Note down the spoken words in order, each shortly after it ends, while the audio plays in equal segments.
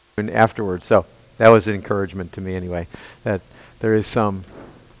afterwards. So that was an encouragement to me anyway, that there is some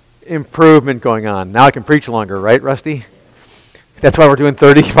improvement going on. Now I can preach longer, right, Rusty? That's why we're doing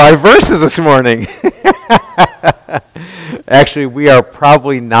 35 verses this morning. Actually, we are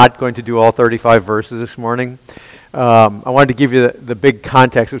probably not going to do all 35 verses this morning. I wanted to give you the big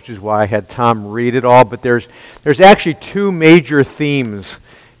context, which is why I had Tom read it all, but there's actually two major themes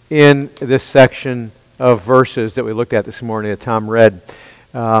in this section of verses that we looked at this morning that Tom read.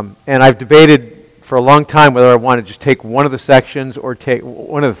 And I've debated for a long time whether I want to just take one of the sections or take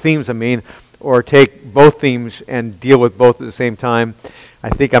one of the themes, or take both themes and deal with both at the same time. I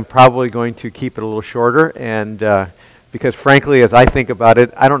think I'm probably going to keep it a little shorter, and because frankly, as I think about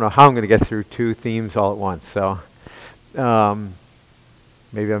it, I don't know how I'm going to get through two themes all at once. So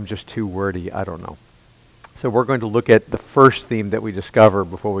maybe I'm just too wordy. I don't know. So we're going to look at the first theme that we discover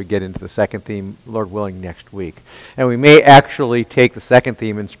before we get into the second theme, Lord willing, next week. And we may actually take the second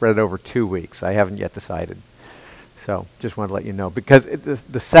theme and spread it over 2 weeks. I haven't yet decided. So just wanted to let you know. Because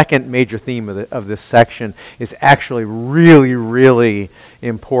the second major theme of this section is actually really, really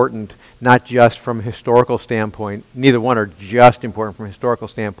important, not just from a historical standpoint. Neither one are just important from a historical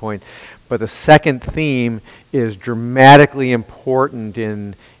standpoint. But the second theme is dramatically important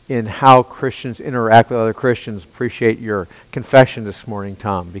in how Christians interact with other Christians. Appreciate your confession this morning,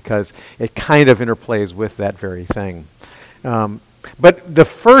 Tom, because it kind of interplays with that very thing. But the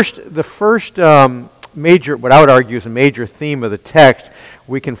first major, what I would argue is a major theme of the text,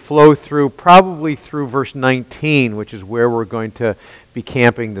 we can flow through probably through verse 19, which is where we're going to be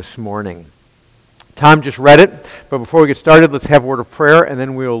camping this morning. Tom just read it, but before we get started, let's have a word of prayer, and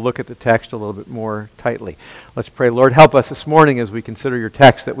then we'll look at the text a little bit more tightly. Let's pray. Lord, help us this morning as we consider your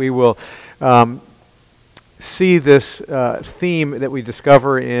text, that we will see this theme that we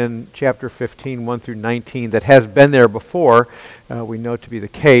discover in chapter 15, 1 through 19, that has been there before. We know to be the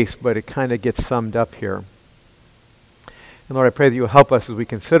case, but it kind of gets summed up here. And Lord, I pray that you will help us as we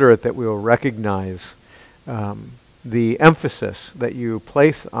consider it, that we will recognize the emphasis that you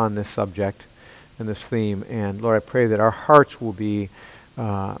place on this subject and this theme. And Lord, I pray that our hearts will be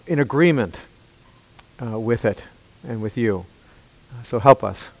in agreement with it and with you. So help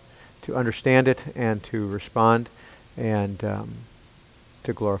us to understand it and to respond and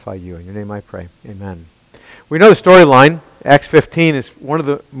to glorify you. In your name I pray. Amen. We know the storyline. Acts 15 is one of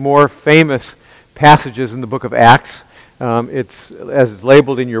the more famous passages in the book of Acts. It's, as it's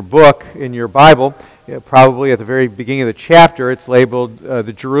labeled in your book, in your Bible, probably at the very beginning of the chapter, it's labeled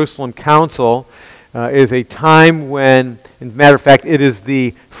the Jerusalem Council. Is a time when, as a matter of fact, it is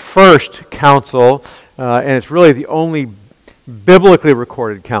the first council, and it's really the only biblically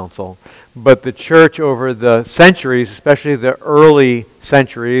recorded council. But the church over the centuries, especially the early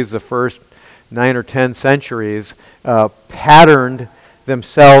centuries, the first 9 or 10 centuries, patterned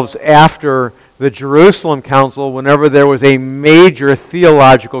themselves after the Jerusalem Council whenever there was a major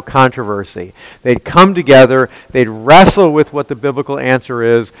theological controversy. They'd come together, they'd wrestle with what the biblical answer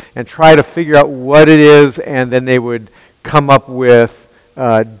is, and try to figure out what it is, and then they would come up with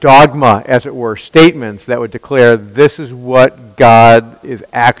dogma, as it were, statements that would declare this is what God is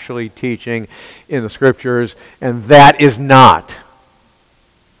actually teaching in the Scriptures, and that is not.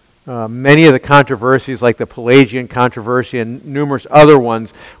 Many of the controversies, like the Pelagian controversy and numerous other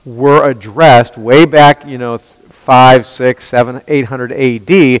ones, were addressed way back, 5, 6, 7, 800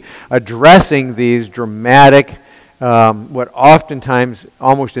 AD, addressing these dramatic, what oftentimes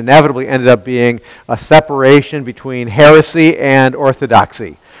almost inevitably ended up being a separation between heresy and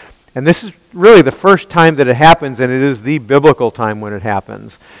orthodoxy. And this is really the first time that it happens, and it is the biblical time when it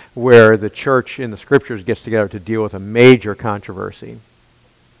happens, where the church in the Scriptures gets together to deal with a major controversy.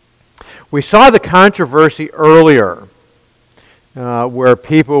 We saw the controversy earlier where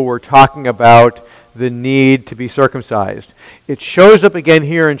people were talking about the need to be circumcised. It shows up again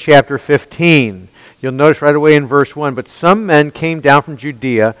here in chapter 15. You'll notice right away in verse 1, but some men came down from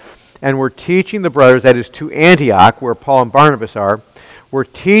Judea and were teaching the brothers, that is to Antioch, where Paul and Barnabas are, were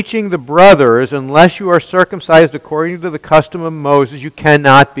teaching the brothers, unless you are circumcised according to the custom of Moses, you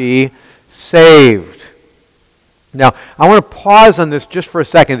cannot be saved. Now, I want to pause on this just for a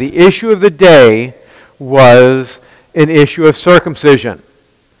second. The issue of the day was an issue of circumcision.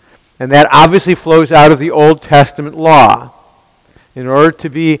 And that obviously flows out of the Old Testament law. In order to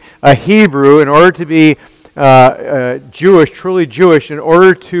be a Hebrew, in order to be Jewish, truly Jewish, in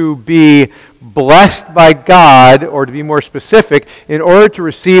order to be blessed by God, or to be more specific, in order to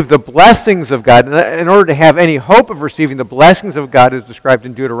receive the blessings of God, in order to have any hope of receiving the blessings of God as described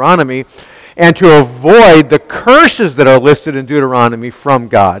in Deuteronomy, and to avoid the curses that are listed in Deuteronomy from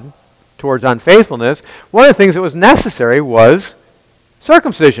God towards unfaithfulness, one of the things that was necessary was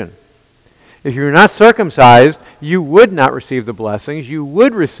Circumcision. If you're not circumcised, you would not receive the blessings. You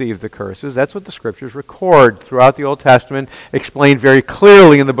would receive the curses. That's what the Scriptures record throughout the Old Testament, explained very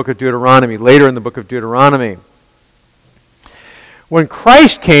clearly in the book of Deuteronomy, later in the book of Deuteronomy. When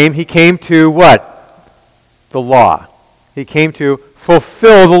Christ came, he came to what? The law. He came to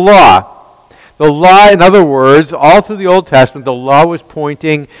fulfill the law. The law, in other words, all through the Old Testament, the law was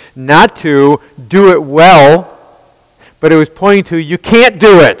pointing not to do it well, but it was pointing to you can't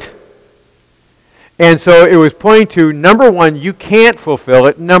do it. And so it was pointing to, number one, you can't fulfill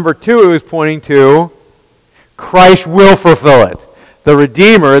it. Number two, it was pointing to Christ will fulfill it. The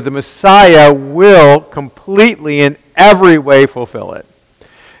Redeemer, the Messiah, will completely in every way fulfill it.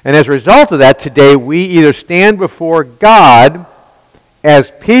 And as a result of that, today we either stand before God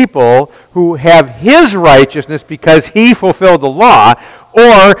as people who have His righteousness because He fulfilled the law,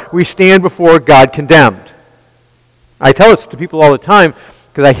 or we stand before God condemned. I tell this to people all the time,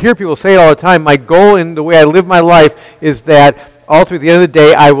 because I hear people say it all the time. My goal in the way I live my life is that ultimately at the end of the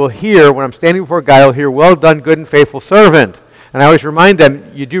day, I will hear, when I'm standing before God, I'll hear, well done, good and faithful servant. And I always remind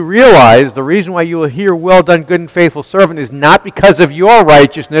them, you do realize the reason why you will hear, well done, good and faithful servant, is not because of your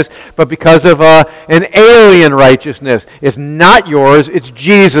righteousness, but because of an alien righteousness. It's not yours, it's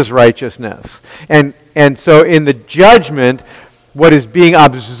Jesus' righteousness. And so in the judgment, what is being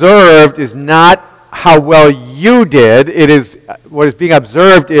observed is not how well you did. It is what is being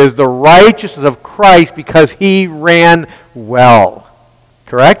observed is the righteousness of Christ because He ran well.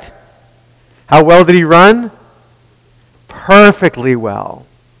 Correct? How well did He run? Perfectly well.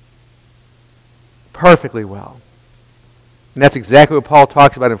 Perfectly well. And that's exactly what Paul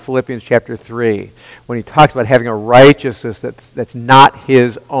talks about in Philippians chapter 3, when he talks about having a righteousness that's not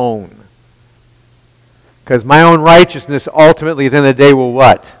his own. Because my own righteousness ultimately at the end of the day will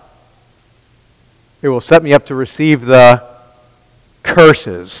what? It will set me up to receive the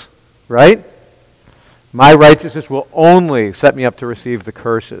curses, right? My righteousness will only set me up to receive the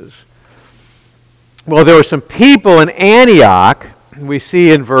curses. Well, there were some people in Antioch, we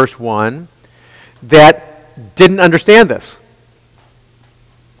see in verse 1, that didn't understand this.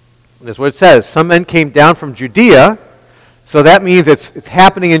 That's what it says. Some men came down from Judea, so that means it's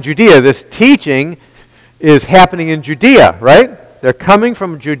happening in Judea. This teaching is happening in Judea, right? They're coming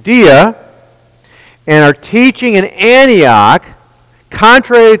from Judea and are teaching in Antioch,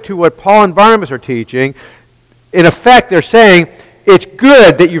 contrary to what Paul and Barnabas are teaching. In effect, they're saying, it's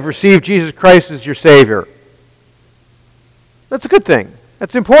good that you've received Jesus Christ as your Savior. That's a good thing.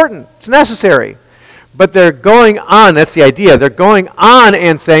 That's important. It's necessary. But they're going on, that's the idea, they're going on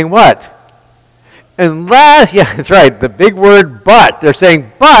and saying what? Unless, yeah, that's right, the big word but. They're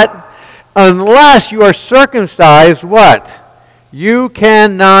saying, but, unless you are circumcised, what? You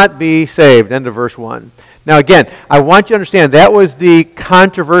cannot be saved. End of verse 1. Now again, I want you to understand that was the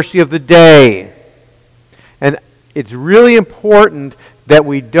controversy of the day. And it's really important that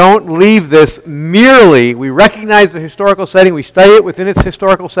we don't leave this merely, we recognize the historical setting, we study it within its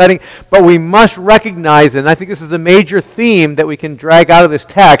historical setting, but we must recognize, and I think this is the major theme that we can drag out of this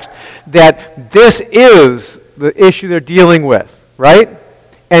text, that this is the issue they're dealing with, right?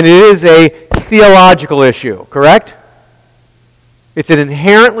 And it is a theological issue, correct? It's an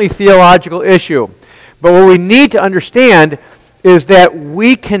inherently theological issue. But what we need to understand is that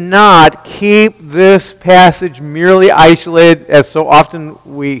we cannot keep this passage merely isolated, as so often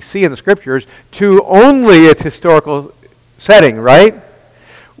we see in the Scriptures, to only its historical setting, right?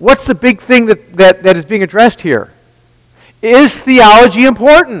 What's the big thing that is being addressed here? Is theology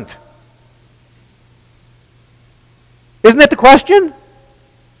important? Isn't that the question?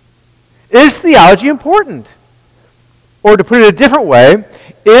 Is theology important? Or to put it a different way,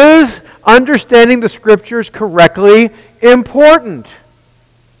 is understanding the Scriptures correctly important?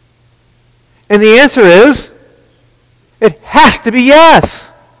 And the answer is, it has to be yes.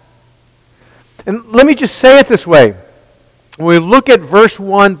 And let me just say it this way. When we look at verse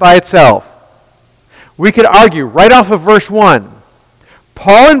 1 by itself, we could argue right off of verse 1,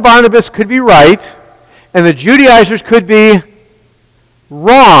 Paul and Barnabas could be right, and the Judaizers could be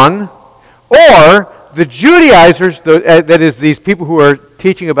wrong, or the Judaizers, that is these people who are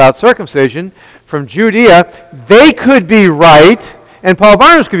teaching about circumcision from Judea, they could be right, and Paul and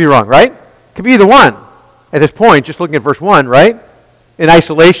Barnabas could be wrong, right? Could be either one at this point, just looking at verse 1, right? In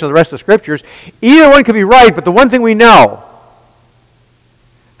isolation of the rest of the Scriptures. Either one could be right, but the one thing we know,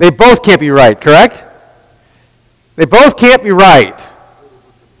 they both can't be right, correct? They both can't be right.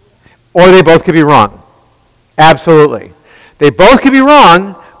 Or they both could be wrong. Absolutely. They both could be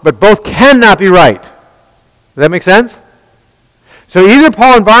wrong, but both cannot be right. Does that make sense? So either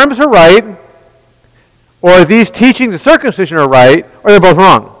Paul and Barnabas are right, Or these teaching the circumcision are right, or they're both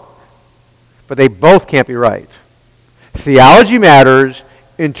wrong. But they both can't be right. Theology matters,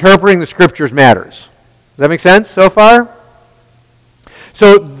 interpreting the Scriptures matters. Does that make sense so far?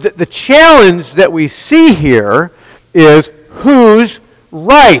 So the challenge that we see here is who's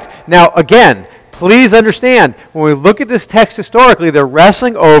right. Now, again, please understand, when we look at this text historically, they're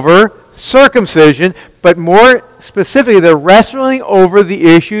wrestling over circumcision, but more specifically, they're wrestling over the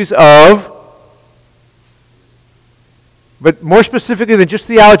issues of, but more specifically than just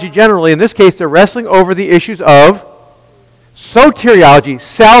theology generally, in this case, they're wrestling over the issues of soteriology,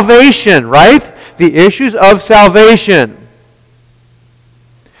 salvation, right? The issues of salvation.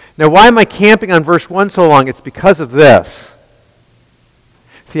 Now, why am I camping on verse 1 so long? It's because of this.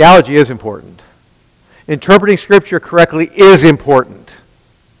 Theology is important. Interpreting Scripture correctly is important.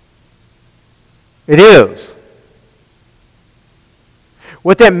 It is.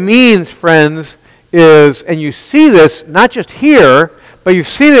 What that means, friends, is, and you see this not just here, but you've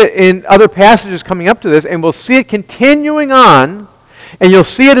seen it in other passages coming up to this, and we'll see it continuing on, and you'll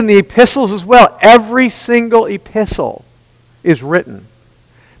see it in the epistles as well. Every single epistle is written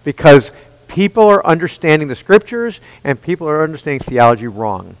because people are understanding the Scriptures and people are understanding theology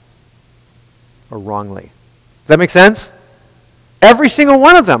wrong or wrongly. Does that make sense? Every single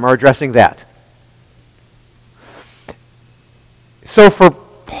one of them are addressing that. So for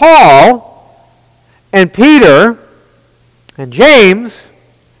Paul and Peter and James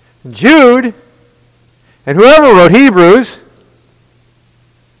and Jude and whoever wrote Hebrews,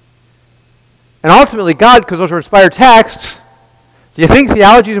 and ultimately God, because those are inspired texts, do you think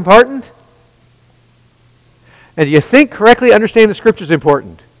theology is important? And do you think correctly understanding the Scripture is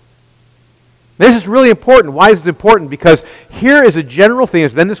important? This is really important. Why is this important? Because here is a general theme.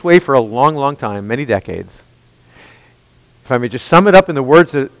 It's been this way for a long, long time, many decades. If I may just sum it up in the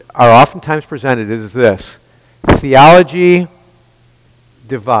words that are oftentimes presented, it is this. Theology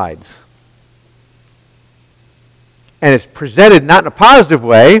divides. And it's presented not in a positive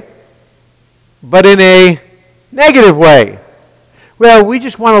way, but in a negative way. Well, we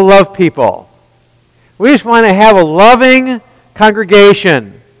just want to love people. We just want to have a loving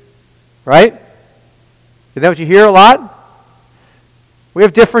congregation. Right? Is that what you hear a lot? We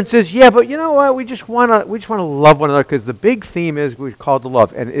have differences, yeah, but you know what? We just want to love one another because the big theme is we're called to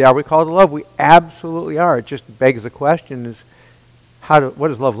love. And are we called to love? We absolutely are. It just begs the question is what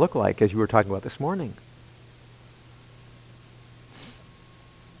does love look like, as you were talking about this morning?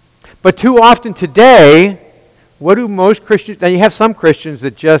 But too often today, what do most Christians, now you have some Christians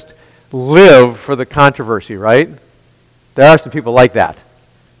that just live for the controversy, right? There are some people like that.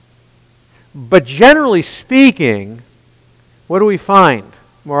 But generally speaking, what do we find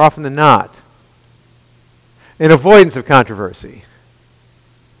more often than not? An avoidance of controversy.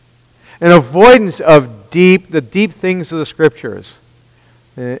 An avoidance of the deep things of the Scriptures.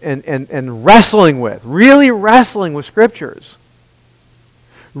 And wrestling with, really wrestling with Scriptures.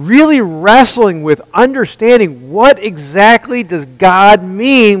 Really wrestling with understanding what exactly does God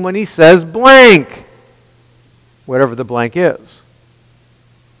mean when He says blank. Whatever the blank is.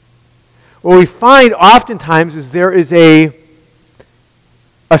 What we find oftentimes is there is a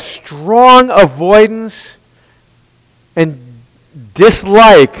strong avoidance and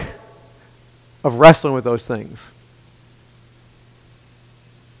dislike of wrestling with those things.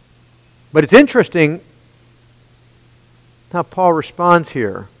 But it's interesting how Paul responds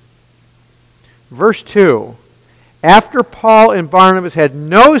here. Verse 2, after Paul and Barnabas had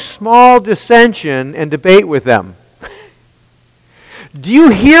no small dissension and debate with them. Do you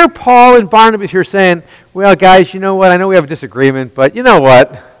hear Paul and Barnabas here saying, well, guys, you know what? I know we have a disagreement, but you know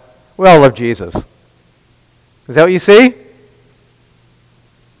what? We all love Jesus. Is that what you see?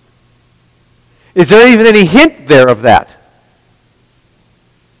 Is there even any hint there of that?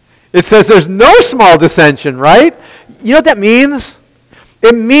 It says there's no small dissension, right? You know what that means?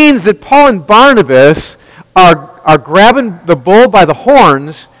 It means that Paul and Barnabas are grabbing the bull by the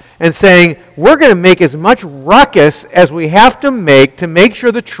horns and saying, we're going to make as much ruckus as we have to make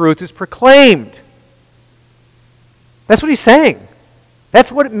sure the truth is proclaimed. That's what he's saying.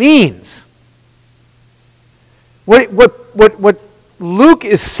 That's what it means. What Luke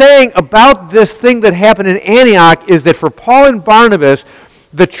is saying about this thing that happened in Antioch is that for Paul and Barnabas,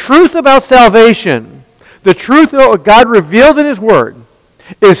 the truth about salvation, the truth of what God revealed in His Word,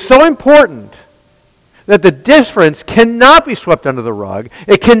 is so important that the difference cannot be swept under the rug.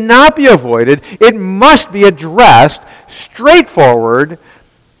 It cannot be avoided. It must be addressed straightforward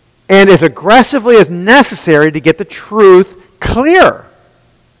and as aggressively as necessary to get the truth clear.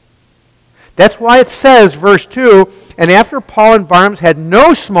 That's why it says, verse 2, and after Paul and Barnabas had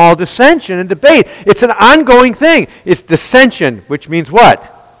no small dissension and debate. It's an ongoing thing. It's dissension, which means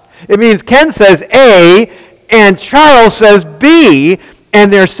what? It means Ken says A, and Charles says B,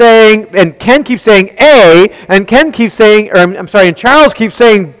 and they're saying, and Ken keeps saying A, and Ken keeps saying, and Charles keeps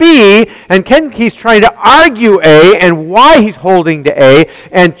saying B, and Ken keeps trying to argue A and why he's holding to A,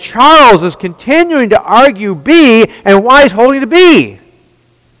 and Charles is continuing to argue B and why he's holding to B.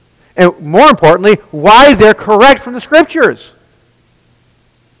 And more importantly, why they're correct from the Scriptures.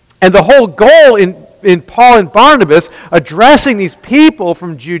 And the whole goal in Paul and Barnabas addressing these people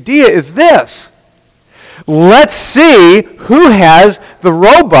from Judea is this. Let's see who has the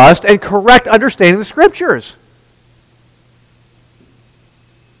robust and correct understanding of the Scriptures.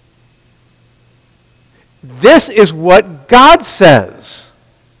 This is what God says.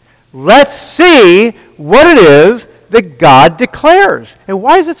 Let's see what it is that God declares. And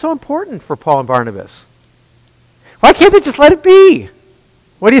why is it so important for Paul and Barnabas? Why can't they just let it be?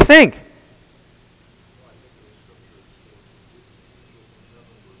 What do you think?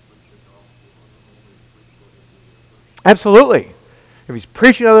 Absolutely. If he's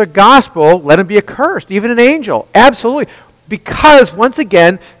preaching another gospel, let him be accursed, even an angel. Absolutely. Because, once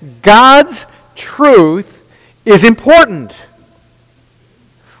again, God's truth is important.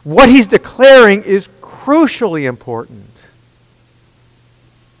 What he's declaring is crucially important.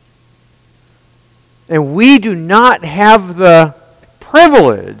 And we do not have the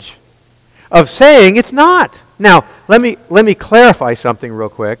privilege of saying it's not. Now, let me clarify something real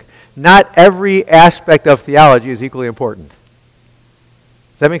quick. Not every aspect of theology is equally important.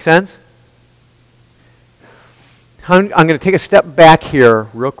 Does that make sense? I'm going to take a step back here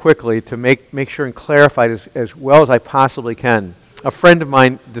real quickly to make sure and clarify it as well as I possibly can. A friend of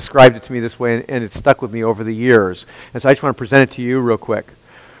mine described it to me this way, and it stuck with me over the years. And so I just want to present it to you real quick.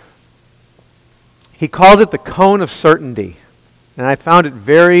 He called it the cone of certainty. And I found it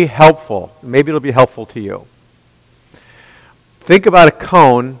very helpful. Maybe it'll be helpful to you. Think about a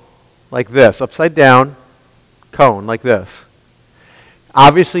cone like this, upside down, cone like this.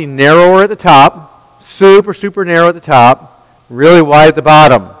 Obviously narrower at the top, super, super narrow at the top, really wide at the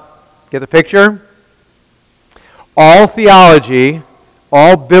bottom. Get the picture? All theology,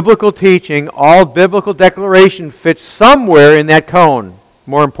 all biblical teaching, all biblical declaration fits somewhere in that cone.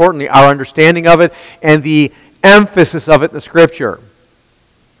 More importantly, our understanding of it and the emphasis of it in the Scripture.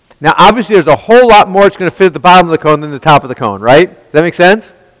 Now, obviously, there's a whole lot more that's going to fit at the bottom of the cone than the top of the cone, right? Does that make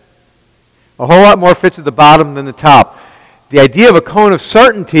sense? A whole lot more fits at the bottom than the top. The idea of a cone of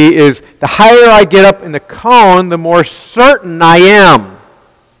certainty is the higher I get up in the cone, the more certain I am.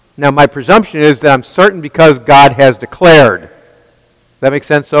 Now, my presumption is that I'm certain because God has declared. Does that make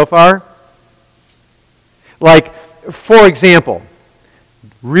sense so far? Like, for example,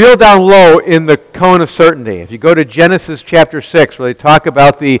 real down low in the cone of certainty. If you go to Genesis chapter 6, where they talk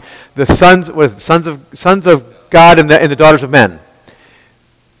about the sons of God and the daughters of men.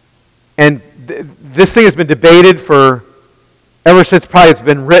 And this thing has been debated for ever since probably it's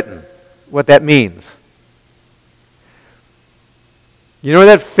been written, what that means. You know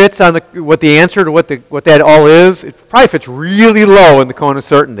where that fits on what the answer to what that all is? It probably fits really low in the cone of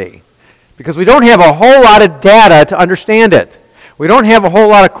certainty. Because we don't have a whole lot of data to understand it. We don't have a whole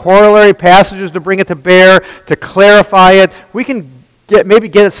lot of corollary passages to bring it to bear, to clarify it. We can maybe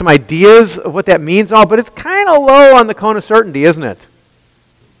get some ideas of what that means and all, but it's kind of low on the cone of certainty, isn't it?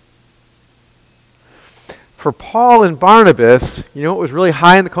 For Paul and Barnabas, you know what was really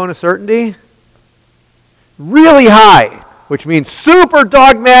high in the cone of certainty? Really high, which means super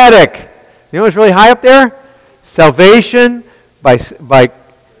dogmatic. You know what's really high up there? Salvation by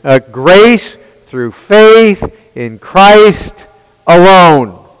grace through faith in Christ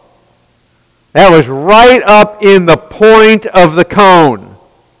alone. That was right up in the point of the cone.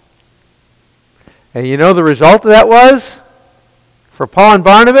 And you know the result of that was? For Paul and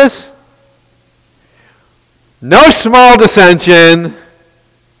Barnabas? No small dissension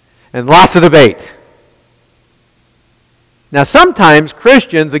and lots of debate. Now sometimes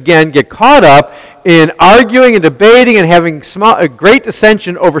Christians, again, get caught up in arguing and debating and having a great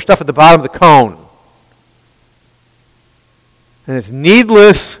dissension over stuff at the bottom of the cone. And it's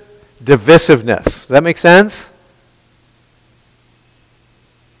needless divisiveness. Does that make sense?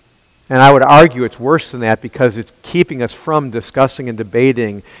 And I would argue it's worse than that because it's keeping us from discussing and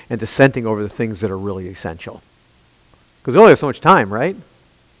debating and dissenting over the things that are really essential. Because we only have so much time, right?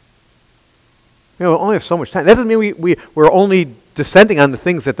 We only have so much time. That doesn't mean we're only dissenting on the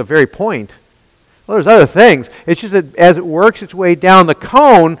things at the very point. Well, there's other things. It's just that as it works its way down the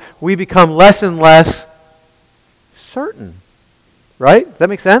cone, we become less and less certain. Right? Does that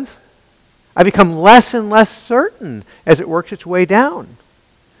make sense? I become less and less certain as it works its way down.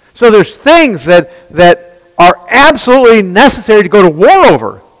 So there's things that are absolutely necessary to go to war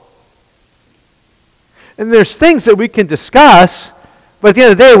over. And there's things that we can discuss, but at the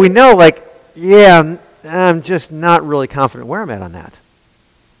end of the day, we know, like, yeah, I'm just not really confident where I'm at on that.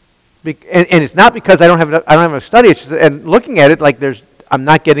 And it's not because I don't have enough study. It's just, and looking at it, like, I'm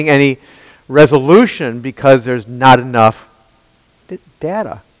not getting any resolution because there's not enough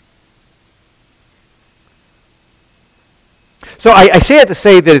data. So I say it to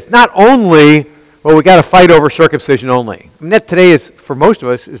say that it's not only, well, we got to fight over circumcision only. I mean, that today is, for most of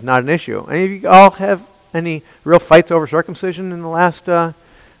us, is not an issue. Any of you all have any real fights over circumcision in the last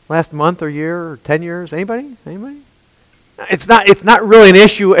month or year or 10 years? Anybody? It's not really an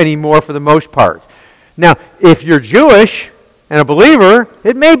issue anymore for the most part. Now, if you're Jewish and a believer,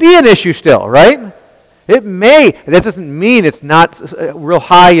 it may be an issue still, right? It may. That doesn't mean it's not real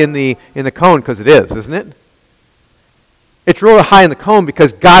high in the cone, because it is, isn't it? It's real high in the cone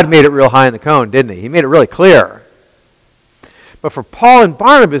because God made it real high in the cone, didn't he? He made it really clear. But for Paul and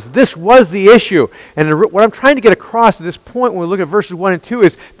Barnabas, this was the issue. And what I'm trying to get across at this point when we look at verses 1 and 2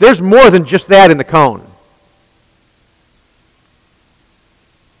 is there's more than just that in the cone.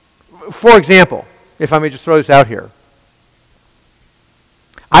 For example, if I may just throw this out here,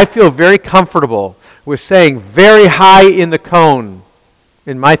 I feel very comfortable with saying very high in the cone,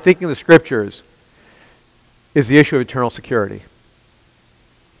 in my thinking of the Scriptures, is the issue of eternal security.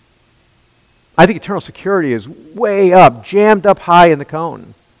 I think eternal security is way up, jammed up high in the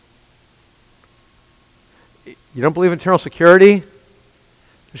cone. You don't believe in eternal security?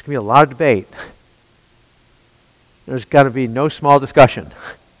 There's going to be a lot of debate. There's got to be no small discussion. Does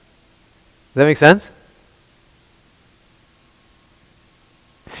that make sense?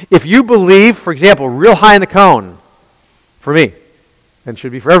 If you believe, for example, real high in the cone, for me, and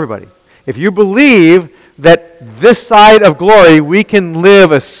should be for everybody, if you believe that this side of glory we can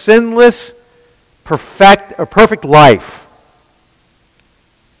live a sinless, perfect life,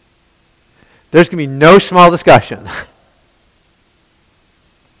 there's going to be no small discussion.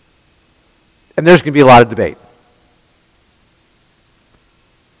 And there's going to be a lot of debate.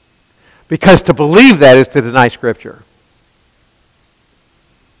 Because to believe that is to deny Scripture.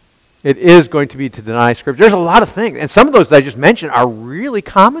 It is going to be to deny Scripture. There's a lot of things. And some of those that I just mentioned are really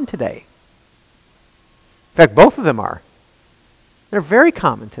common today. In fact, both of them are. They're very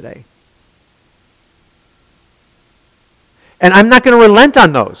common today. And I'm not going to relent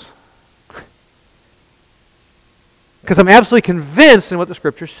on those. Because I'm absolutely convinced in what the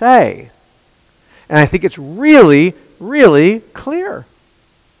Scriptures say. And I think it's really, really clear.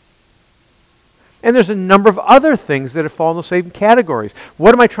 And there's a number of other things that fall in the same categories.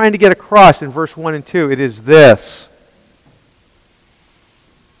 What am I trying to get across in verse 1 and 2? It is this.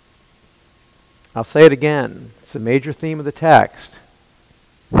 I'll say it again. It's a major theme of the text.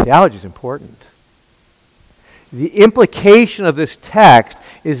 Theology is important. The implication of this text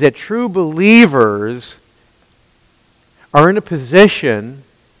is that true believers are in a position,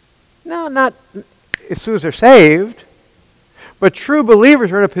 no, not as soon as they're saved, but true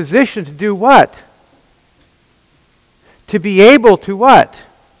believers are in a position to do what? To be able to what?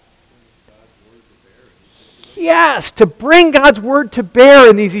 Yes, to bring God's word to bear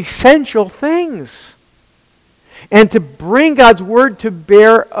in these essential things. And to bring God's word to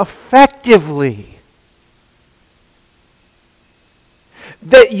bear effectively.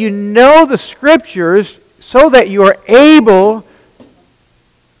 That you know the Scriptures so that you are able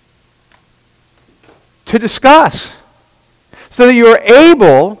to discuss. So that you are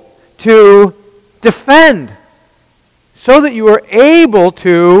able to defend. So that you are able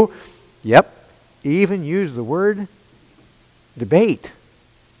to, even use the word debate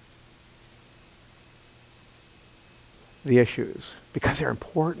the issues, because they're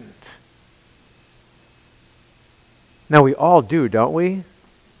important. Now, we all do, don't we?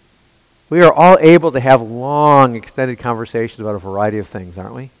 We are all able to have long, extended conversations about a variety of things,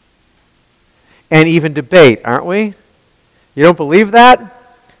 aren't we? And even debate, aren't we? You don't believe that?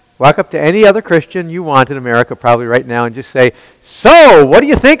 Walk up to any other Christian you want in America probably right now and just say, so, what do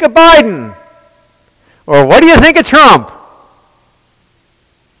you think of Biden? Or what do you think of Trump?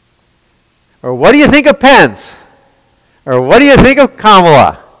 Or what do you think of Pence? Or what do you think of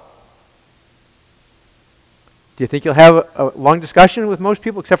Kamala? Do you think you'll have a long discussion with most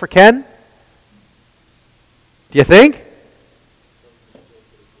people except for Ken? Do you think?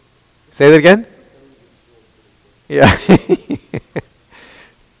 Say that again? Yeah.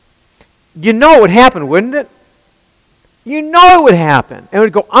 You know it would happen, wouldn't it? You know it would happen. It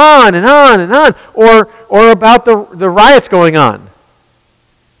would go on and on and on. Or about the riots going on.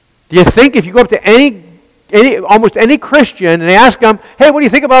 Do you think if you go up to almost any Christian and ask them, hey, what do you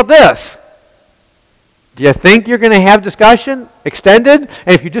think about this? Do you think you're going to have discussion extended?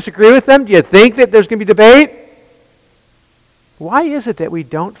 And if you disagree with them, do you think that there's going to be debate? Why is it that we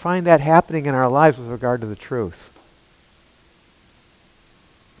don't find that happening in our lives with regard to the truth?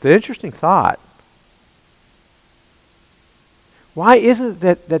 It's an interesting thought. Why isn't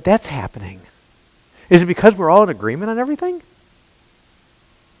it that that's happening? Is it because we're all in agreement on everything?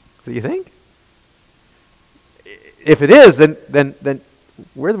 Do you think? If it is, then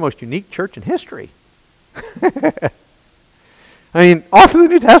we're the most unique church in history. I mean, all through the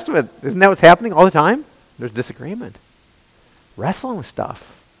New Testament, isn't that what's happening all the time? There's disagreement. Wrestling with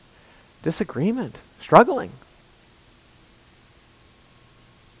stuff. Disagreement. Struggling.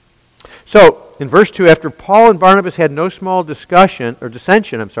 So, in verse 2, after Paul and Barnabas had no small dissension,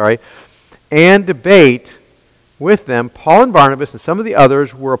 and debate with them, Paul and Barnabas and some of the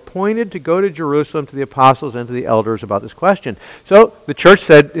others were appointed to go to Jerusalem to the apostles and to the elders about this question. So the church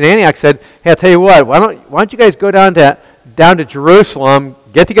in Antioch said, hey, I'll tell you what, why don't you guys go down to Jerusalem,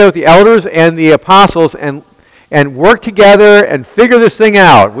 get together with the elders and the apostles and work together and figure this thing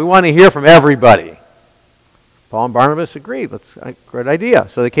out. We want to hear from everybody. Paul and Barnabas agreed. That's a great idea.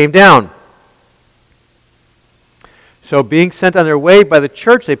 So they came down. So being sent on their way by the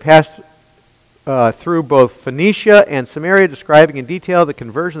church, they passed through both Phoenicia and Samaria, describing in detail the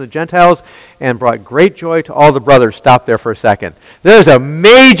conversion of the Gentiles, and brought great joy to all the brothers. Stop there for a second. There's a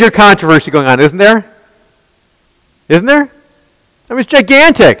major controversy going on, isn't there? Isn't there? I mean, it's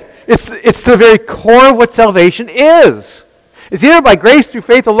gigantic. It's the very core of what salvation is. It's either by grace through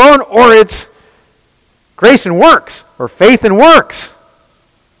faith alone, or it's grace and works, or faith and works.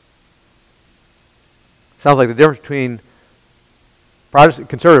 Sounds like the difference between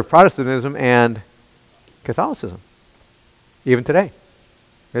conservative Protestantism and Catholicism, even today,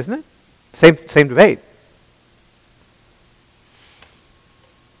 isn't it? Same debate.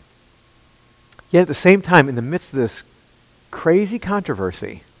 Yet at the same time, in the midst of this crazy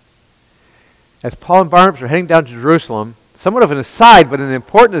controversy, as Paul and Barnabas are heading down to Jerusalem, somewhat of an aside, but an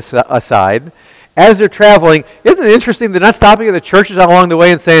important aside, as they're traveling, isn't it interesting they're not stopping at the churches along the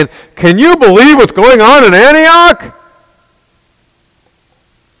way and saying, can you believe what's going on in Antioch?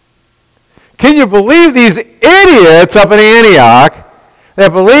 Can you believe these idiots up in Antioch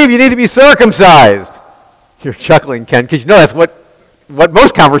that believe you need to be circumcised? You're chuckling, Ken, because you know that's what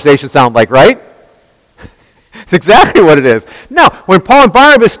most conversations sound like, right? It's exactly what it is. Now, when Paul and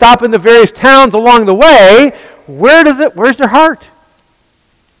Barnabas stop in the various towns along the way, where's their heart?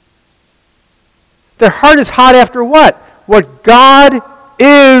 Their heart is hot after what? What God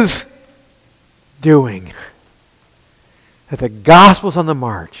is doing. That the gospel's on the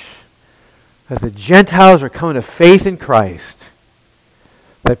march. That the Gentiles are coming to faith in Christ.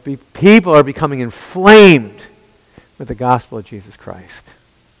 That people are becoming inflamed with the gospel of Jesus Christ.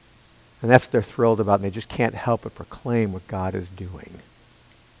 And that's what they're thrilled about, and they just can't help but proclaim what God is doing.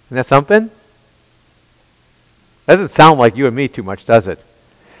 Isn't that something? That doesn't sound like you and me too much, does it?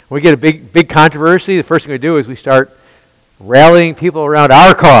 When we get a big controversy, the first thing we do is we start rallying people around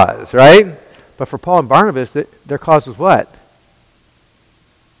our cause, right? But for Paul and Barnabas, their cause was what?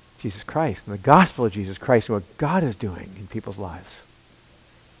 Jesus Christ, and the gospel of Jesus Christ, and what God is doing in people's lives.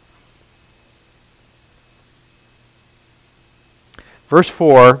 Verse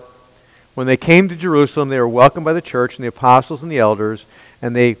 4, when they came to Jerusalem, they were welcomed by the church and the apostles and the elders,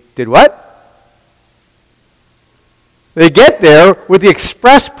 and they did what? They get there with the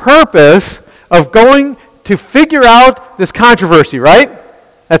express purpose of going to figure out this controversy, right?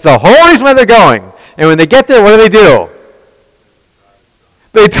 That's the whole reason why they're going. And when they get there, what do?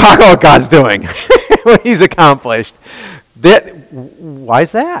 They talk about what God's doing, what He's accomplished. Why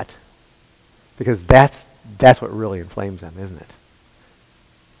is that? Because that's what really inflames them, isn't it?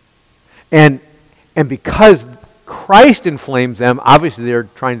 And because Christ inflames them, obviously they're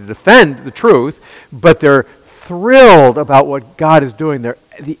trying to defend the truth, but they're thrilled about what God is doing.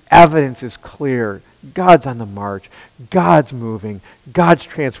 The evidence is clear. God's on the march. God's moving. God's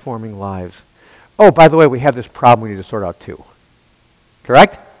transforming lives. Oh, by the way, we have this problem we need to sort out too.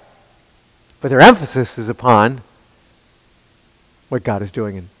 Correct? But their emphasis is upon what God is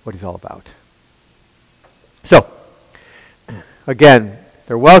doing and what He's all about. So, again,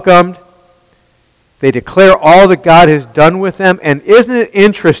 they're welcomed. They declare all that God has done with them. And isn't it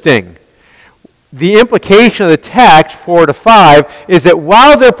interesting? The implication of the text, 4-5, is that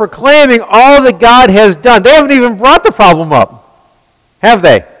while they're proclaiming all that God has done, they haven't even brought the problem up. Have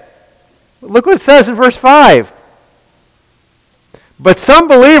they? Look what it says in verse 5. But some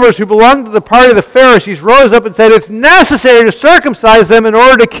believers who belonged to the party of the Pharisees rose up and said it's necessary to circumcise them in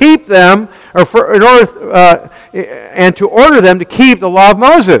order to keep them, and to order them to keep the law of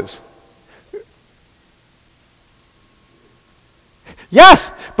Moses.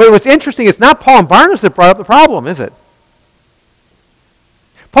 Yes, but what's interesting, it's not Paul and Barnabas that brought up the problem, is it?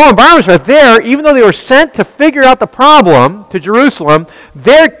 Paul and Barnabas are there, even though they were sent to figure out the problem to Jerusalem.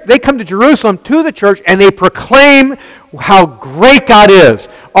 They come to Jerusalem, to the church, and they proclaim how great God is.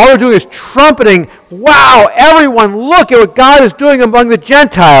 All they're doing is trumpeting, wow, everyone, look at what God is doing among the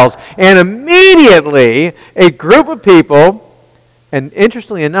Gentiles. And immediately, a group of people, and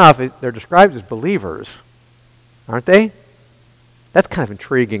interestingly enough, they're described as believers, aren't they? That's kind of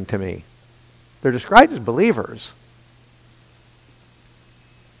intriguing to me. They're described as believers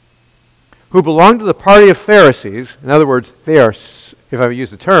who belong to the party of Pharisees. In other words, they are, if I use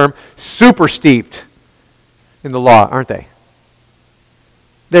the term, super steeped in the law, aren't they?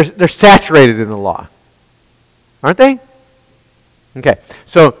 They're saturated in the law, aren't they? Okay,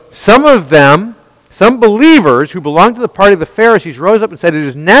 so some of them, some believers who belong to the party of the Pharisees rose up and said it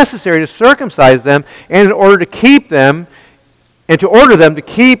is necessary to circumcise them and in order to keep them, and to order them to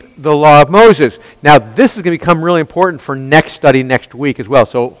keep the law of Moses. Now, this is going to become really important for next study next week as well.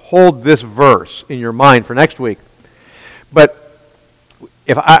 So hold this verse in your mind for next week. But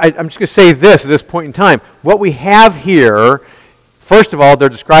if I'm just going to say this at this point in time. What we have here, first of all, they're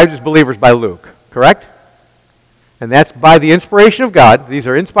described as believers by Luke, correct? And that's by the inspiration of God. These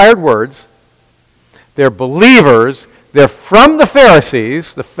are inspired words. They're believers. They're from the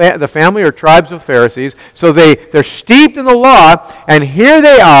Pharisees, the family or tribes of Pharisees, so they're steeped in the law, and here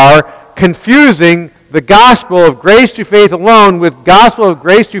they are confusing the gospel of grace through faith alone with gospel of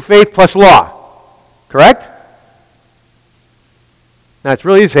grace through faith plus law. Correct? Now, it's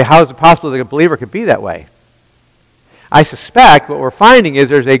really easy to say, how is it possible that a believer could be that way? I suspect what we're finding is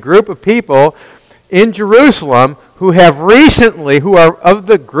there's a group of people in Jerusalem who are of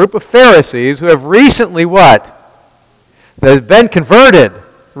the group of Pharisees, who have recently what? That have been converted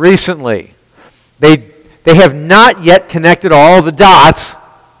recently. They have not yet connected all the dots.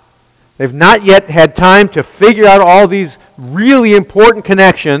 They've not yet had time to figure out all these really important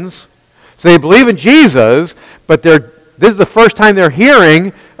connections. So they believe in Jesus, but this is the first time they're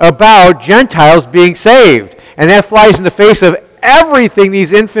hearing about Gentiles being saved. And that flies in the face of everything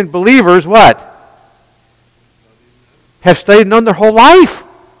these infant believers, what? Have studied and known their whole life.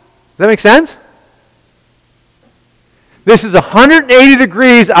 Does that make sense? This is 180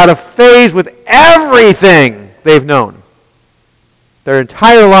 degrees out of phase with everything they've known their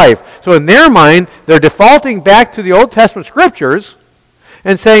entire life. So in their mind, they're defaulting back to the Old Testament scriptures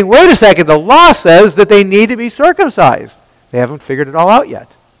and saying, wait a second, the law says that they need to be circumcised. They haven't figured it all out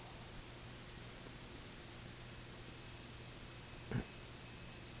yet.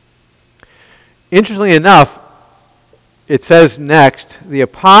 Interestingly enough, it says next, the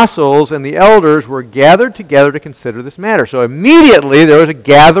apostles and the elders were gathered together to consider this matter. So immediately there was a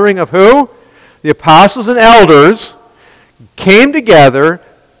gathering of who? The apostles and elders came together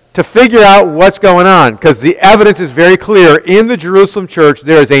to figure out what's going on, because the evidence is very clear. In the Jerusalem church,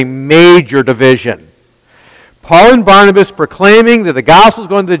 there is a major division. Paul and Barnabas proclaiming that the gospel is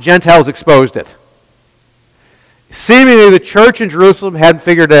going to the Gentiles exposed it. Seemingly the church in Jerusalem hadn't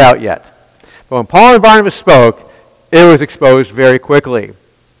figured it out yet. But when Paul and Barnabas spoke, it was exposed very quickly.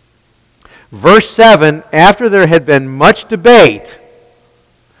 Verse 7, after there had been much debate,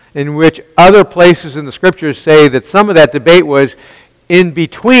 in which other places in the scriptures say that some of that debate was in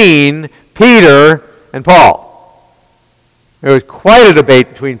between Peter and Paul. There was quite a debate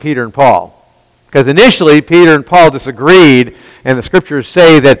between Peter and Paul. Because initially, Peter and Paul disagreed, and the scriptures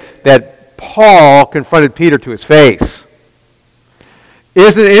say that Paul confronted Peter to his face.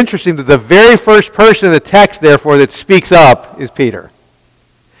 Isn't it interesting that the very first person in the text, therefore, that speaks up is Peter?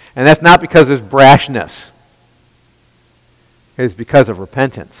 And that's not because of his brashness. It is because of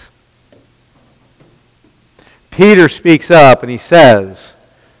repentance. Peter speaks up and he says,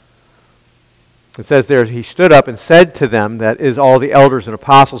 it says there, he stood up and said to them, that is all the elders and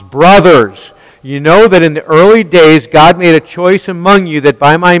apostles, brothers, you know that in the early days God made a choice among you that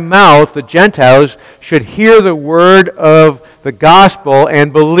by my mouth the Gentiles should hear the word of the gospel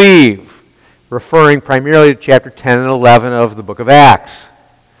and believe, referring primarily to chapter 10 and 11 of the book of Acts.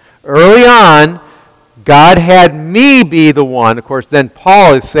 Early on, God had me be the one. Of course, then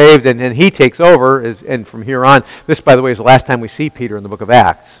Paul is saved and then he takes over, and from here on, this, by the way, is the last time we see Peter in the book of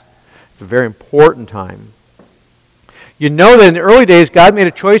Acts. It's a very important time. You know that in the early days, God made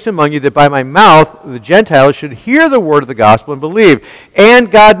a choice among you that by my mouth the Gentiles should hear the word of the gospel and believe. And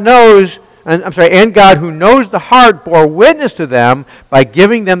God knows and God who knows the heart bore witness to them by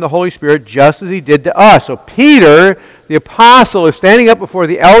giving them the Holy Spirit just as he did to us. So Peter, the apostle, is standing up before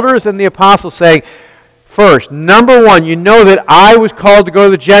the elders and the apostles saying, first, number one, you know that I was called to go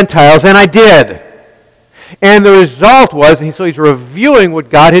to the Gentiles, and I did. And the result was, so he's reviewing what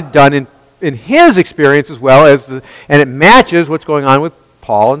God had done in his experience as well, and it matches what's going on with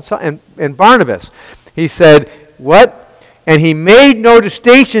Paul and Barnabas. He said, what? And he made no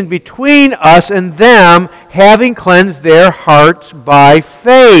distinction between us and them, having cleansed their hearts by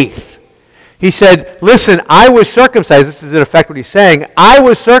faith. He said, listen, I was circumcised. This is in effect what he's saying. I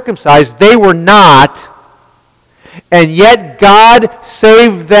was circumcised. They were not. And yet God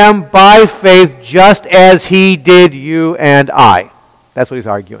saved them by faith just as he did you and I. That's what he's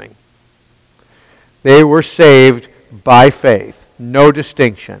arguing. They were saved by faith. No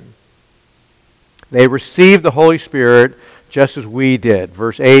distinction. They received the Holy Spirit just as we did.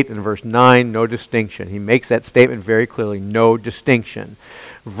 Verse 8 and verse 9, no distinction. He makes that statement very clearly, no distinction.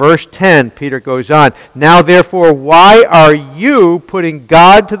 Verse 10, Peter goes on, now therefore, why are you putting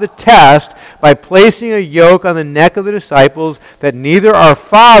God to the test by placing a yoke on the neck of the disciples that neither our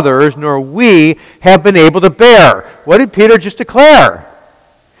fathers nor we have been able to bear? What did Peter just declare?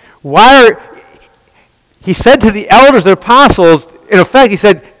 He said to the elders and apostles, in effect, he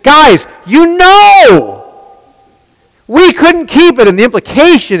said, guys, you know we couldn't keep it. And the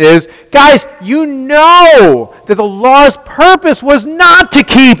implication is, guys, you know that the law's purpose was not to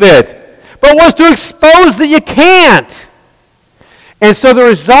keep it, but was to expose that you can't. And so the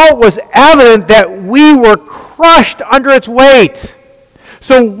result was evident that we were crushed under its weight.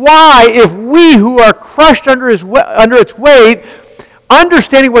 So why, if we who are crushed under its weight,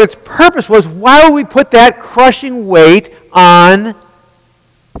 understanding what its purpose was, why would we put that crushing weight on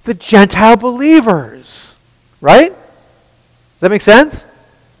the Gentile believers? Right? Does that make sense?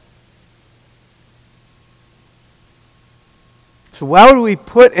 So why would we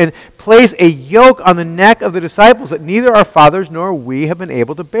put and place a yoke on the neck of the disciples that neither our fathers nor we have been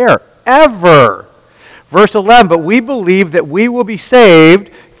able to bear? Ever. Verse 11, but we believe that we will be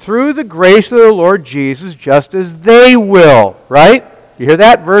saved through the grace of the Lord Jesus just as they will. Right? You hear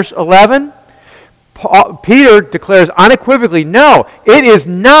that? Verse 11? Peter declares unequivocally, no, it is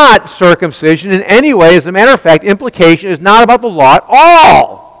not circumcision in any way. As a matter of fact, implication is not about the law at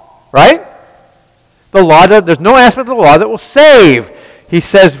all. Right? The law, there's no aspect of the law that will save. He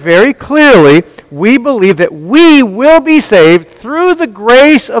says very clearly, we believe that we will be saved through the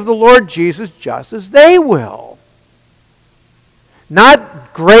grace of the Lord Jesus just as they will.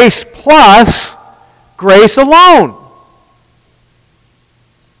 Not grace plus, grace alone.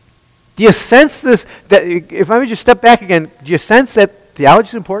 Do you sense this? That if I may just step back again, do you sense that theology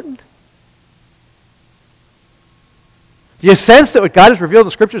is important? Do you sense that what God has revealed in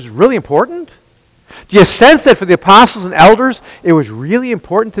the Scriptures is really important? Do you sense that for the apostles and elders, it was really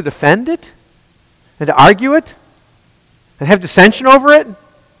important to defend it and to argue it and have dissension over it? You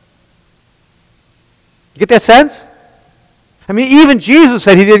get that sense? I mean, even Jesus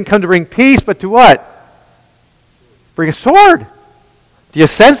said he didn't come to bring peace, but to what? Bring a sword. Do you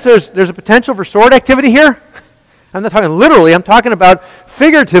sense there's a potential for sword activity here? I'm not talking literally. I'm talking about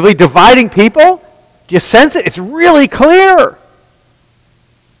figuratively dividing people. Do you sense it? It's really clear.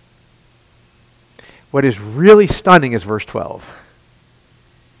 What is really stunning is verse 12.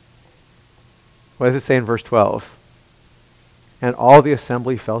 What does it say in verse 12? And all the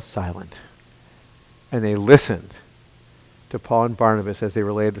assembly fell silent, and they listened to Paul and Barnabas as they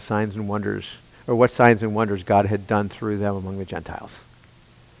related the signs and wonders, or what signs and wonders God had done through them among the Gentiles.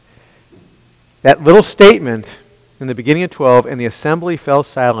 That little statement in the beginning of 12, and the assembly fell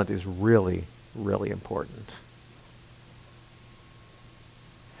silent, is really, really important.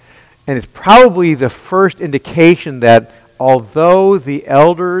 And it's probably the first indication that although the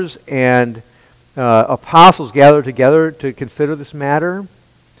elders and apostles gathered together to consider this matter,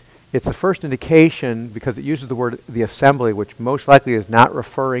 it's the first indication, because it uses the word the assembly, which most likely is not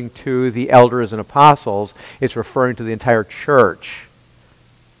referring to the elders and apostles, it's referring to the entire church.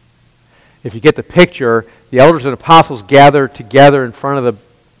 If you get the picture, the elders and apostles gather together in front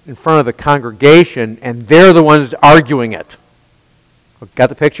of the congregation, and they're the ones arguing it. Got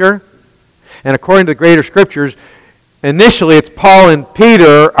the picture? And according to the greater scriptures, initially it's Paul and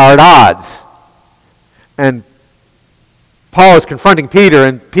Peter are at odds. And Paul is confronting Peter,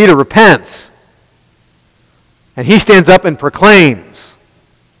 and Peter repents. And he stands up and proclaims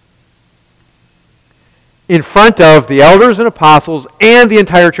in front of the elders and apostles and the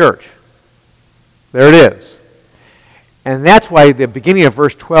entire church. There it is. And that's why the beginning of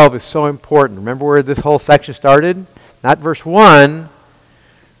verse 12 is so important. Remember where this whole section started? Not verse 1,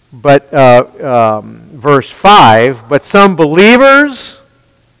 But verse 5, but some believers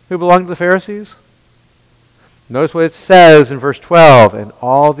who belonged to the Pharisees. Notice what it says in verse 12, and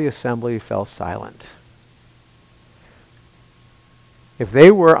all the assembly fell silent. If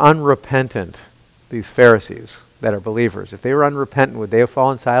they were unrepentant, these Pharisees that are believers, if they were unrepentant, would they have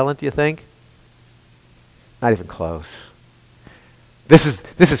fallen silent, do you think? Not even close. This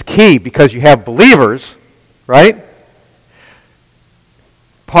is key because you have believers, right?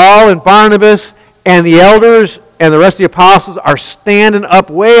 Paul and Barnabas and the elders and the rest of the apostles are standing up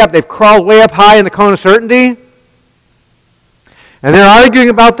way up. They've crawled way up high in the cone of certainty. And they're arguing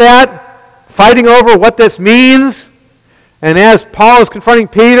about that, fighting over what this means. And as Paul is confronting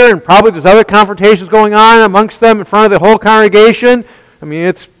Peter, and probably there's other confrontations going on amongst them in front of the whole congregation, I mean,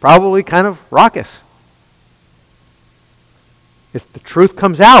 it's probably kind of raucous. The truth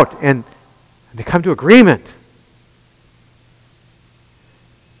comes out, and they come to agreement.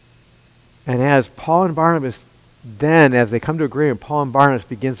 And as Paul and Barnabas, then, as they come to agreement, Paul and Barnabas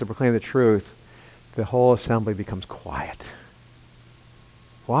begins to proclaim the truth, the whole assembly becomes quiet.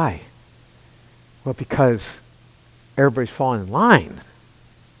 Why? Well, because everybody's falling in line.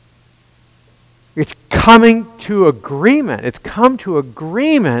 It's coming to agreement. It's come to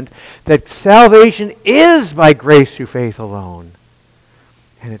agreement that salvation is by grace through faith alone.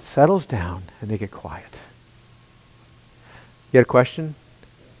 And it settles down, and they get quiet. You had a question?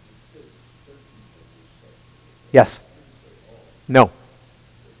 Yes. No.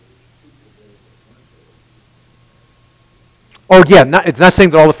 Oh, yeah, it's not saying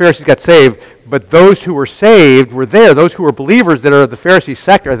that all the Pharisees got saved, but those who were saved were there. Those who were believers that are the Pharisee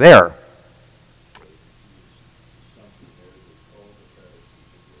sect are there.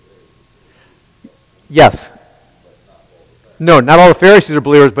 Yes. No, not all the Pharisees are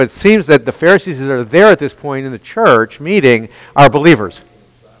believers, but it seems that the Pharisees that are there at this point in the church meeting are believers.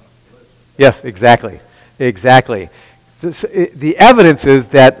 Yes, exactly. Exactly. The evidence is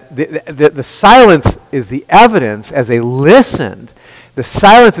that the silence is the evidence as they listened. The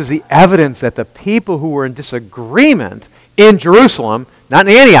silence is the evidence that the people who were in disagreement in Jerusalem, not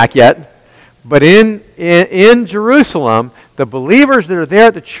in Antioch yet, but in Jerusalem, the believers that are there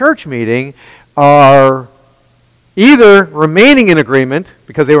at the church meeting are either remaining in agreement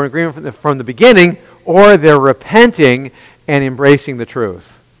because they were in agreement from the beginning, or they're repenting and embracing the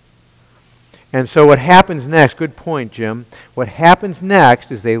truth. And so what happens next, good point, Jim, what happens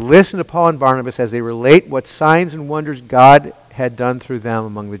next is they listen to Paul and Barnabas as they relate what signs and wonders God had done through them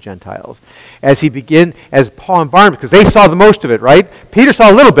among the Gentiles. As Paul and Barnabas, because they saw the most of it, right? Peter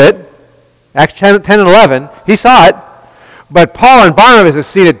saw a little bit, Acts 10 and 11, he saw it, but Paul and Barnabas have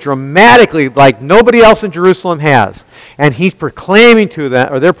seen it dramatically like nobody else in Jerusalem has. And he's proclaiming to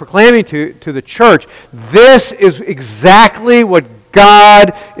them, or they're proclaiming to the church, this is exactly what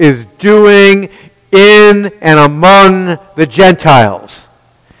God is doing in and among the Gentiles.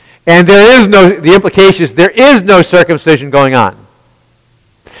 And the implication is there is no circumcision going on.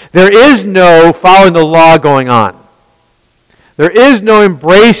 There is no following the law going on. There is no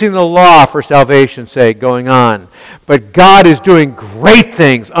embracing the law for salvation's sake going on. But God is doing great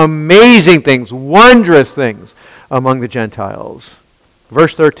things, amazing things, wondrous things among the Gentiles.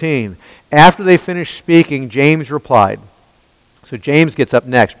 Verse 13, after they finished speaking, James replied. So James gets up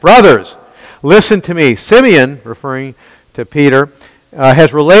next. Brothers, listen to me. Simeon, referring to Peter,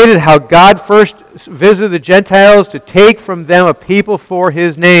 has related how God first visited the Gentiles to take from them a people for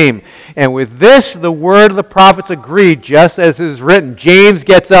his name. And with this, the word of the prophets agreed, just as it is written. James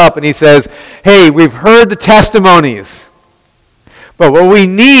gets up and he says, hey, we've heard the testimonies. But what we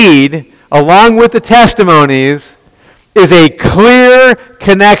need, along with the testimonies, is a clear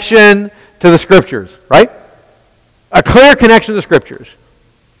connection to the Scriptures, right? A clear connection to the Scriptures.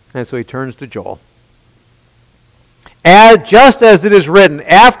 And so he turns to Joel. Just as it is written,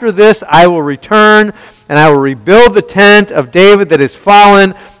 after this I will return, and I will rebuild the tent of David that is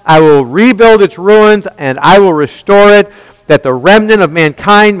fallen. I will rebuild its ruins, and I will restore it, that the remnant of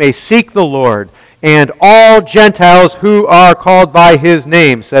mankind may seek the Lord, and all Gentiles who are called by his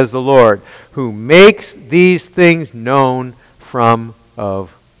name, says the Lord, who makes these things known from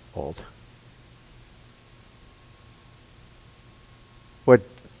of old. What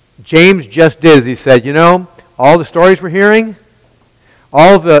James just did is he said, all the stories we're hearing,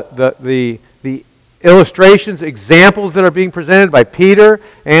 all the illustrations, examples that are being presented by Peter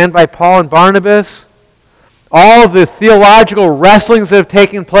and by Paul and Barnabas, all the theological wrestlings that have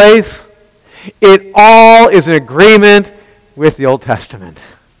taken place, it all is in agreement with the Old Testament.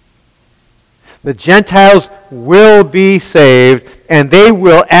 The Gentiles will be saved, and they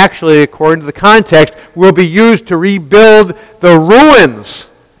will actually, according to the context, will be used to rebuild the ruins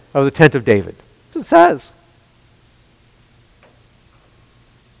of the tent of David. That's what it says.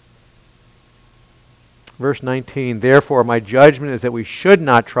 Verse 19, therefore my judgment is that we should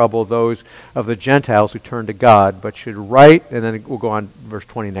not trouble those of the Gentiles who turn to God, but should write, and then we'll go on verse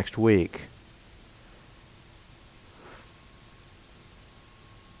 20 next week.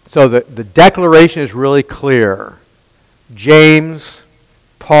 So the declaration is really clear. James,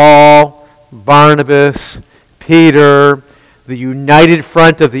 Paul, Barnabas, Peter, the united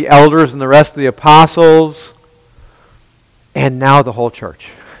front of the elders and the rest of the apostles, and now the whole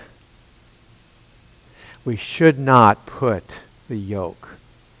church. We should not put the yoke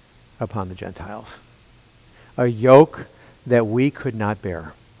upon the Gentiles. A yoke that we could not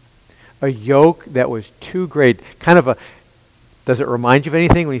bear. A yoke that was too great. Does it remind you of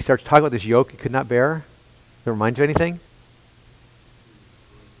anything when he starts talking about this yoke he could not bear? Does it remind you of anything?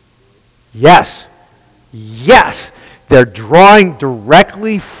 Yes. Yes. They're drawing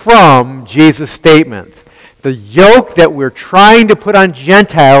directly from Jesus' statement. The yoke that we're trying to put on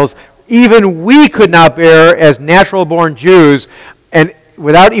Gentiles, even we could not bear as natural-born Jews. And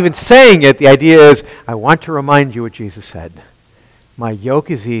without even saying it, the idea is, I want to remind you what Jesus said. My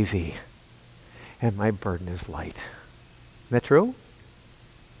yoke is easy, and my burden is light. Isn't that true?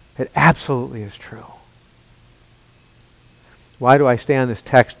 It absolutely is true. Why do I stay on this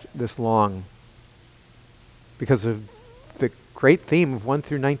text this long? Because of the great theme of 1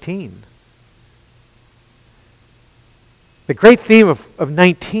 through 19. The great theme of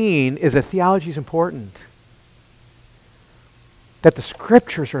 19 is that theology is important. That the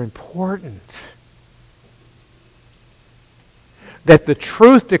scriptures are important. That the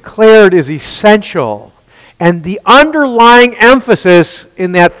truth declared is essential. And the underlying emphasis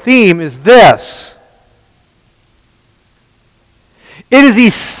in that theme is this. It is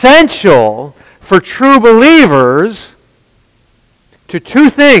essential for true believers to two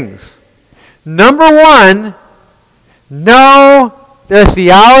things. Number one, know their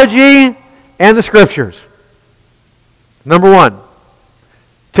theology and the scriptures. Number one,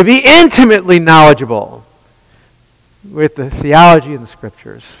 to be intimately knowledgeable with the theology and the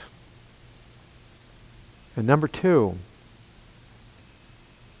scriptures. And number two,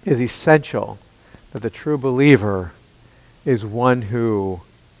 it is essential that the true believer is one who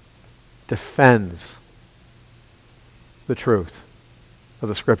defends the truth of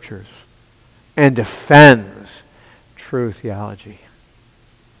the scriptures and defends true theology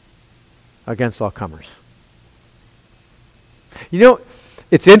against all comers. You know,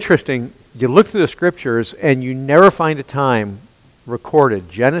 it's interesting. You look through the scriptures and you never find a time recorded,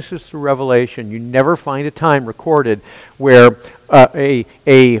 Genesis through Revelation, you never find a time recorded where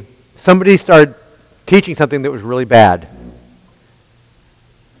somebody started teaching something that was really bad.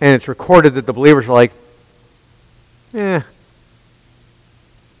 And it's recorded that the believers are like,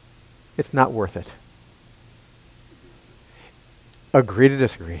 it's not worth it. Agree to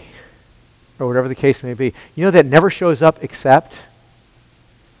disagree. Or whatever the case may be. You know that never shows up except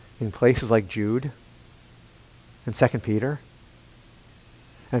in places like Jude and 2 Peter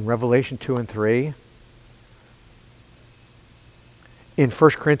and Revelation 2 and 3. In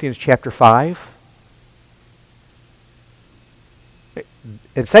 1 Corinthians chapter 5.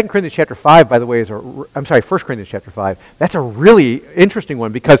 And 2 Corinthians chapter 5, by the way, 1 Corinthians chapter 5, that's a really interesting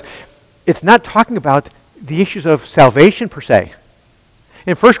one because it's not talking about the issues of salvation per se.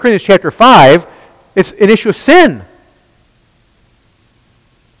 In 1 Corinthians chapter 5, it's an issue of sin.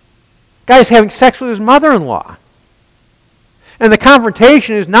 Guy's having sex with his mother-in-law. And the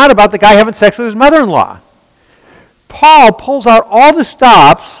confrontation is not about the guy having sex with his mother-in-law. Paul pulls out all the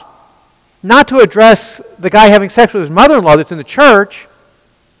stops not to address the guy having sex with his mother-in-law that's in the church.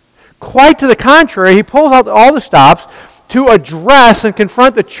 Quite to the contrary, he pulls out all the stops to address and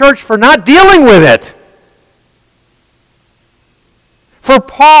confront the church for not dealing with it. For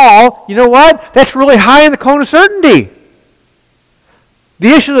Paul, you know what? That's really high in the cone of certainty. The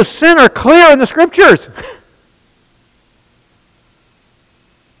issues of sin are clear in the scriptures.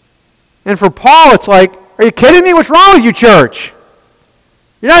 And for Paul, it's like, are you kidding me? What's wrong with you, church?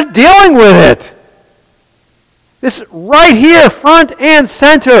 You're not dealing with it. This right here, front and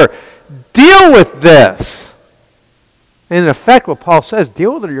center. Deal with this. And in effect, what Paul says,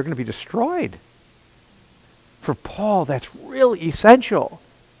 deal with it or you're going to be destroyed. For Paul, that's really essential.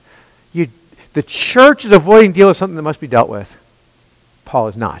 The church is avoiding dealing with something that must be dealt with. Paul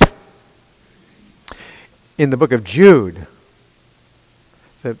is not. In the book of Jude,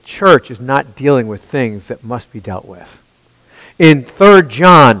 the church is not dealing with things that must be dealt with. In 3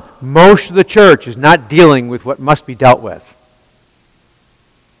 John, most of the church is not dealing with what must be dealt with.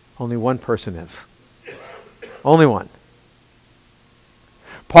 Only one person is. Only one.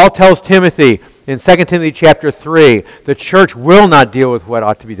 Paul tells Timothy in 2 Timothy chapter 3, the church will not deal with what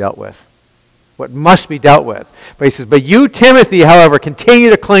ought to be dealt with, what must be dealt with. But he says, but you, Timothy, however, continue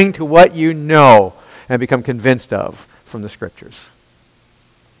to cling to what you know and become convinced of from the Scriptures.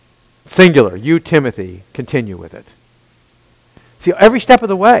 Singular, you, Timothy, continue with it. See, every step of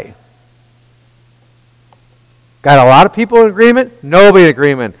the way. Got a lot of people in agreement? Nobody in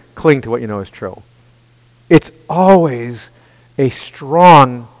agreement. Cling to what you know is true. It's always a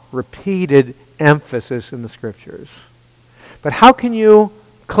strong, repeated emphasis in the Scriptures. But how can you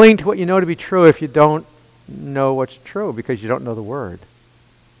cling to what you know to be true if you don't know what's true because you don't know the Word?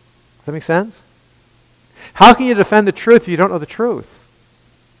 Does that make sense? How can you defend the truth if you don't know the truth?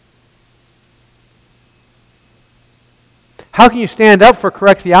 How can you stand up for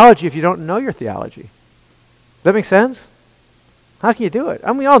correct theology if you don't know your theology? Does that make sense? How can you do it?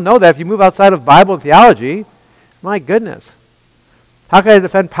 We all know that if you move outside of Bible and theology, my goodness. How can I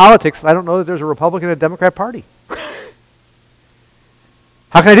defend politics if I don't know that there's a Republican and a Democrat party?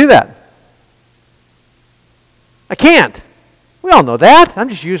 How can I do that? I can't. We all know that. I'm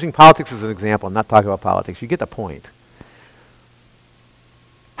just using politics as an example. I'm not talking about politics. You get the point.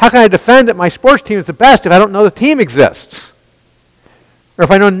 How can I defend that my sports team is the best if I don't know the team exists? Or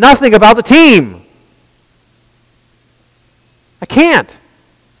if I know nothing about the team? I can't.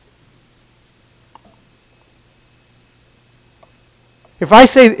 If I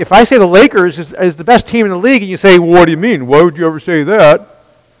say the Lakers is the best team in the league, and you say, well, what do you mean? Why would you ever say that?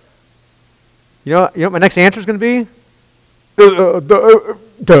 You know what my next answer is going to be? I don't want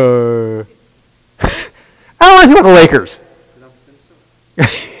to think about the Lakers.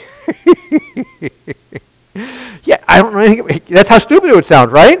 Yeah, I don't know anything. That's how stupid it would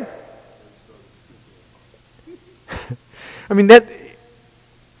sound, right? I mean, that,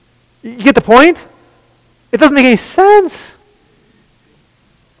 you get the point? It doesn't make any sense.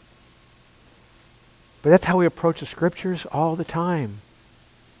 But that's how we approach the Scriptures all the time.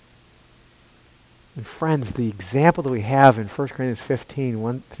 And friends, the example that we have in 1 Corinthians 15,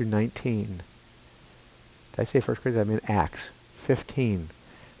 1 through 19. Did I say 1 Corinthians? I mean Acts 15,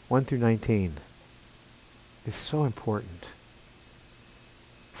 1 through 19. Is so important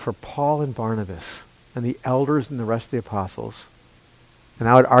for Paul and Barnabas and the elders and the rest of the apostles. And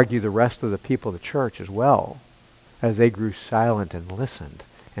I would argue the rest of the people of the church as well, as they grew silent and listened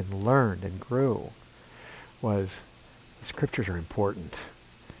and learned and grew, was the Scriptures are important.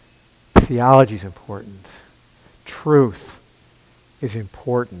 Theology is important. Truth is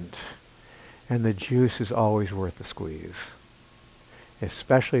important. And the juice is always worth the squeeze.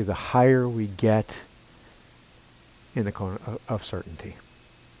 Especially the higher we get in the cone of certainty.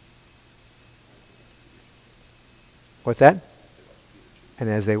 What's that? And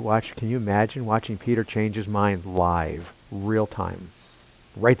as they watch, can you imagine watching Peter change his mind live, real time,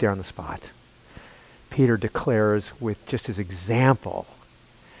 right there on the spot? Peter declares with just his example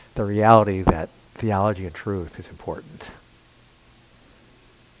the reality that theology and truth is important.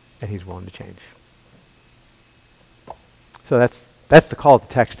 And he's willing to change. So that's the call of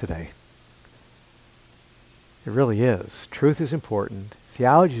the text today. It really is. Truth is important.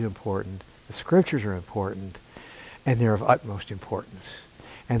 Theology is important. The Scriptures are important. And they're of utmost importance.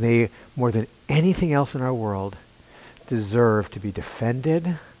 And they, more than anything else in our world, deserve to be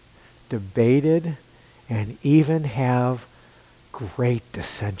defended, debated, and even have great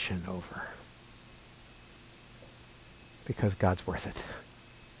dissension over. Because God's worth it.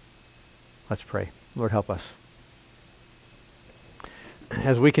 Let's pray. Lord, help us.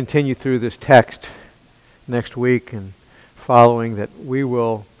 As we continue through this text next week and following, that we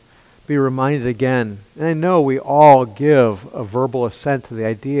will be reminded again, and I know we all give a verbal assent to the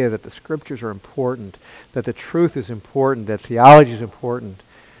idea that the Scriptures are important, that the truth is important, that theology is important,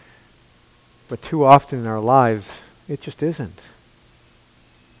 but too often in our lives, it just isn't.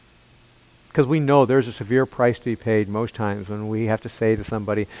 Because we know there's a severe price to be paid most times when we have to say to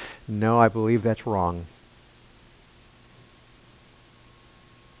somebody, no, I believe that's wrong.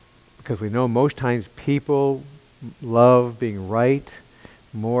 Because we know most times people love being right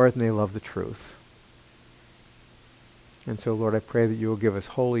more than they love the truth. And so, Lord, I pray that you will give us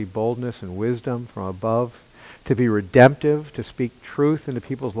holy boldness and wisdom from above to be redemptive, to speak truth into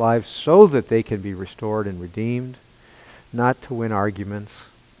people's lives so that they can be restored and redeemed, not to win arguments.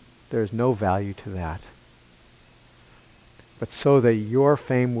 There is no value to that. But so that your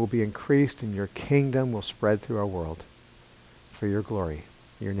fame will be increased and your kingdom will spread through our world. For your glory.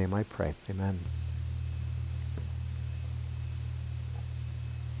 In your name I pray. Amen.